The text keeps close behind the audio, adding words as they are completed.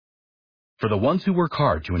For the ones who work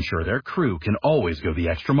hard to ensure their crew can always go the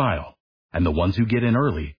extra mile, and the ones who get in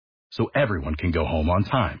early so everyone can go home on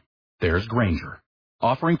time, there's Grainger,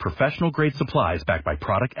 offering professional-grade supplies backed by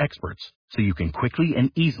product experts so you can quickly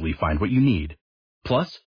and easily find what you need. Plus,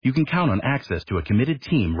 you can count on access to a committed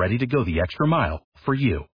team ready to go the extra mile for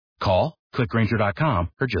you. Call, click Grainger.com,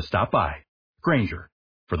 or just stop by. Grainger,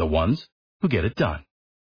 for the ones who get it done.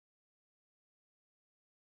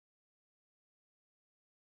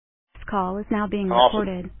 This call is now being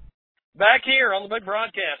recorded. Back here on the big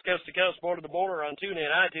broadcast, coast to coast, border to border, on TuneIn,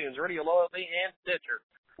 iTunes, Radio Loyalty, and Stitcher.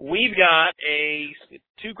 We've got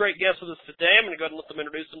two great guests with us today. I'm going to go ahead and let them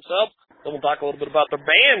introduce themselves. Then we'll talk a little bit about their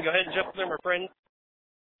band. Go ahead and jump in there, my friend.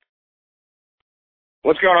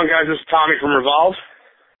 What's going on, guys? This is Tommy from Revolve.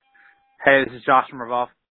 Hey, this is Josh from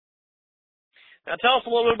Revolve. Now, tell us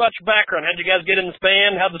a little bit about your background. How'd you guys get in this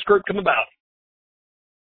band? How'd this group come about?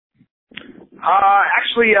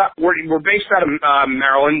 Actually, we're based out of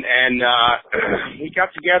Maryland, and we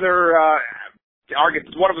got together.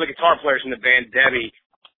 One of the guitar players in the band, Debbie,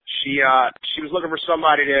 she was looking for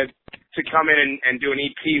somebody to come in and do an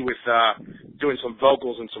EP with doing some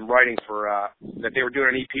vocals and some writing for that they were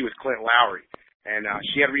doing an EP with Clint Lowry. And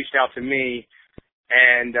she had reached out to me,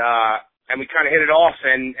 and we kind of hit it off,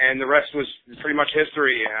 and the rest was pretty much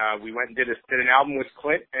history. We went and did an album with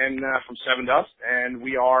Clint and from Seven Dust, and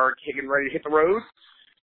we are getting ready to hit the road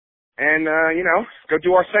and go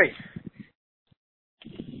do our thing.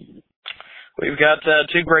 We've got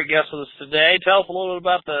two great guests with us today. Tell us a little bit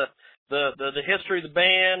about the history of the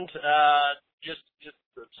band, just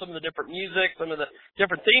some of the different music, some of the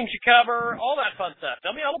different themes you cover, all that fun stuff.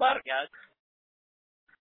 Tell me all about it, guys.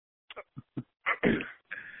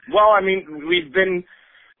 Well, I mean,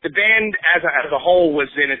 the band as a whole was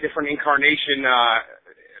in a different incarnation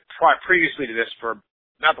previously to this for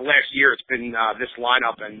about the last year. It's been this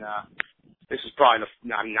lineup, and this is probably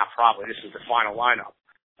this is the final lineup.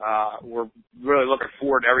 We're really looking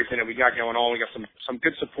forward to everything that we got going on. We got some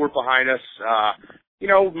good support behind us.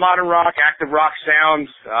 Modern rock, active rock sounds.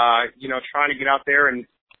 Trying to get out there and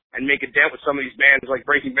make a dent with some of these bands like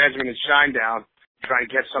Breaking Benjamin and Shinedown. Trying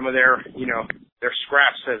to get some of their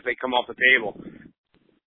scraps as they come off the table.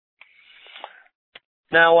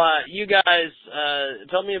 Now, you guys,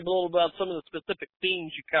 tell me a little about some of the specific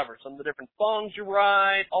themes you cover, some of the different songs you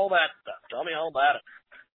write, all that stuff. Tell me all about it.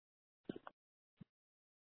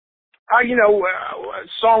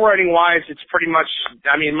 Songwriting-wise, it's pretty much,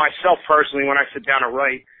 myself personally, when I sit down to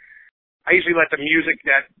write, I usually let the music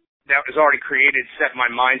that was already created set my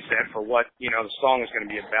mindset for what, the song is going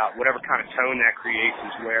to be about. Whatever kind of tone that creates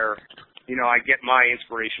is where, I get my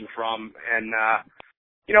inspiration from. And,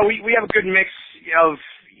 we have a good mix of,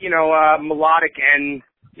 melodic and,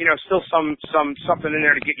 still something in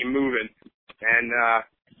there to get you moving. And,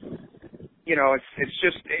 it's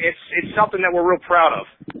something that we're real proud of.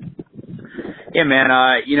 Yeah, man.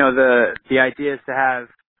 The idea is to have,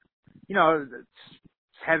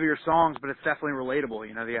 heavier songs, but it's definitely relatable.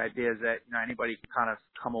 The idea is that anybody can kind of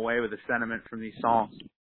come away with a sentiment from these songs.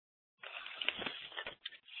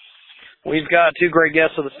 We've got two great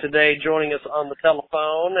guests with us today joining us on the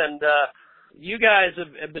telephone, and you guys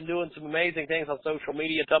have been doing some amazing things on social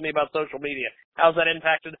media. Tell me about social media. How's that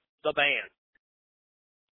impacted the band?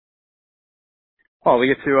 Well, we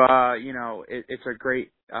get to, it's a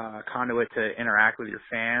great conduit to interact with your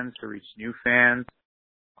fans, to reach new fans.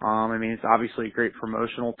 It's obviously a great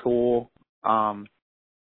promotional tool.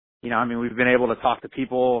 We've been able to talk to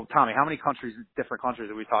people. Tommy, how many different countries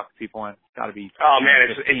have we talked to people in? It's got to be. Oh man,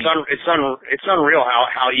 it's unreal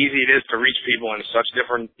how easy it is to reach people in such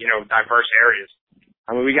different, diverse areas.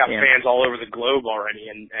 We got fans all over the globe already,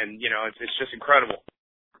 and it's just incredible.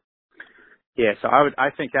 Yeah, so I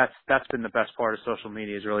think that's been the best part of social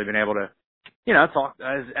media, is really been able to, talk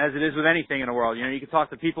as it is with anything in the world. You can talk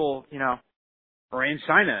to people, or in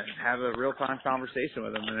China, and have a real-time conversation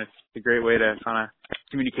with them, and it's a great way to kind of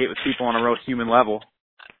communicate with people on a real human level.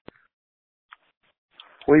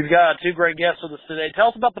 We've got two great guests with us today. Tell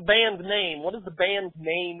us about the band's name. What does the band's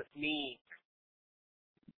name mean?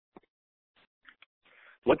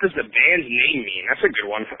 What does the band's name mean? That's a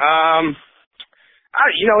good one.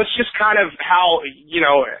 It's just kind of how,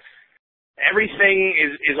 everything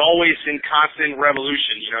is always in constant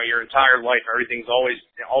revolution. Your entire life, everything's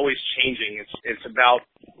always changing. It's about,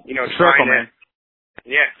 circle, man.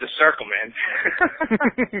 Yeah, the circle, man.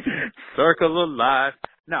 Circle of life.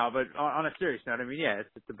 No, but on a serious note,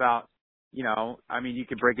 it's about, you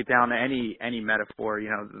could break it down to any metaphor.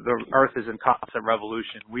 The earth is in constant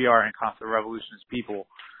revolution. We are in constant revolution as people.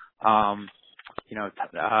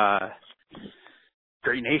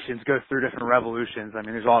 great nations go through different revolutions. I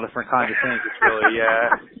mean, there's all different kinds of things. It's really,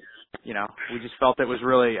 we just felt it was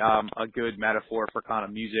really a good metaphor for kind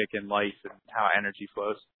of music and life and how energy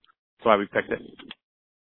flows. That's why we picked it.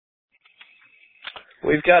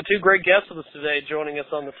 We've got two great guests with us today joining us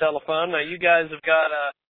on the telephone. Now, you guys have got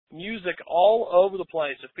music all over the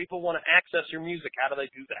place. If people want to access your music, how do they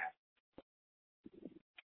do that?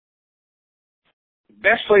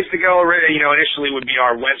 Best place to go, initially would be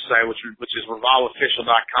our website, which is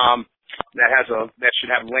revolveofficial.com. That should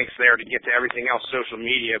have links there to get to everything else social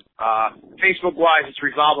media. Facebook-wise, it's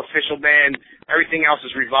Revolve Official Band. Everything else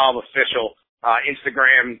is Revolve Official.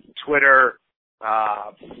 Instagram, Twitter.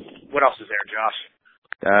 What else is there, Josh?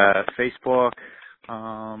 Facebook.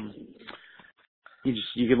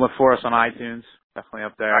 You can look for us on iTunes. Definitely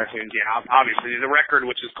up there. iTunes, yeah. Obviously, the record,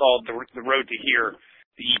 which is called The Road to Here,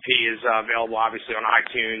 the EP, is available obviously on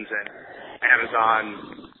iTunes and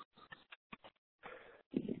Amazon.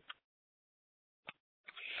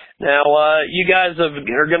 Now, you guys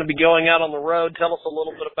are going to be going out on the road. Tell us a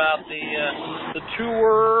little bit about the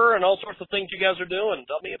tour and all sorts of things you guys are doing.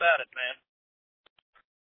 Tell me about it, man.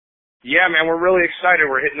 Yeah, man, we're really excited.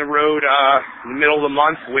 We're hitting the road in the middle of the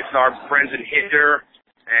month with our friends in Hinder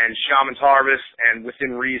and Shaman's Harvest and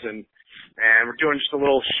Within Reason. And we're doing just a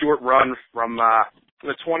little short run from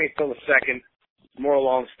the 20th till the 2nd, more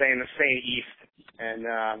along staying east. And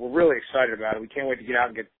we're really excited about it. We can't wait to get out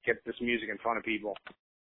and get this music in front of people.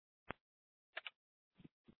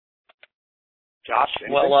 Josh,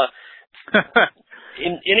 anything? Well,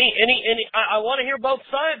 I want to hear both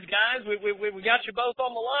sides, guys. We got you both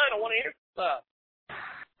on the line. I want to hear stuff.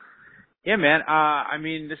 Yeah, man. I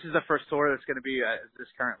mean, this is the first tour that's going to be this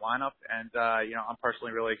current lineup, and I'm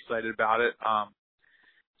personally really excited about it.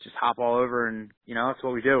 Just hop all over, and that's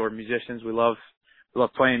what we do. We're musicians. We love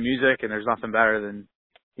playing music, and there's nothing better than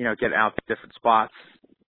getting out to different spots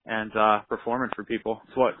and performing for people.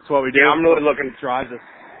 It's what we do. Yeah, I'm really looking forward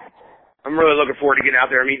to getting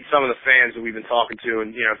out there and meeting some of the fans that we've been talking to,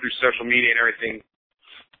 and through social media and everything.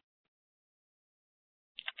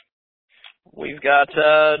 We've got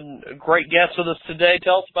great guests with us today.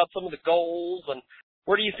 Tell us about some of the goals, and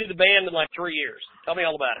where do you see the band in like 3 years? Tell me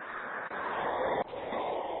all about it.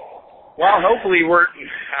 Well, hopefully we're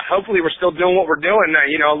still doing what we're doing.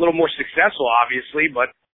 A little more successful, obviously,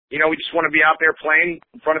 but we just want to be out there playing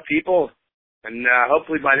in front of people, and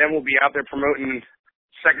hopefully by then we'll be out there promoting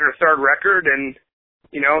second or third record and,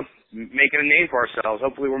 making a name for ourselves.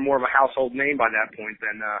 Hopefully we're more of a household name by that point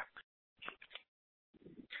than,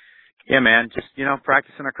 Yeah, man, just,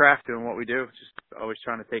 practicing our craft, doing what we do, just always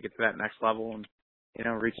trying to take it to that next level and,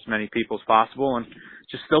 reach as many people as possible and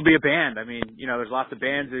just still be a band. I mean, there's lots of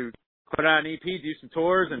bands who put out an EP, do some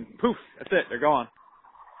tours, and poof, that's it, they're gone,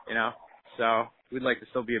 So we'd like to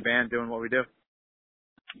still be a band doing what we do.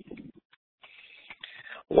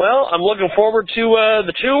 Well, I'm looking forward to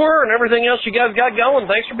the tour and everything else you guys got going.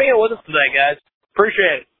 Thanks for being with us today, guys.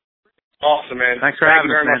 Appreciate it. Awesome, man. Thanks for having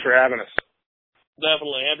us. Thank you very much for having us.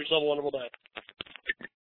 Definitely. Have yourself a wonderful day.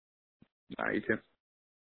 All right, you too.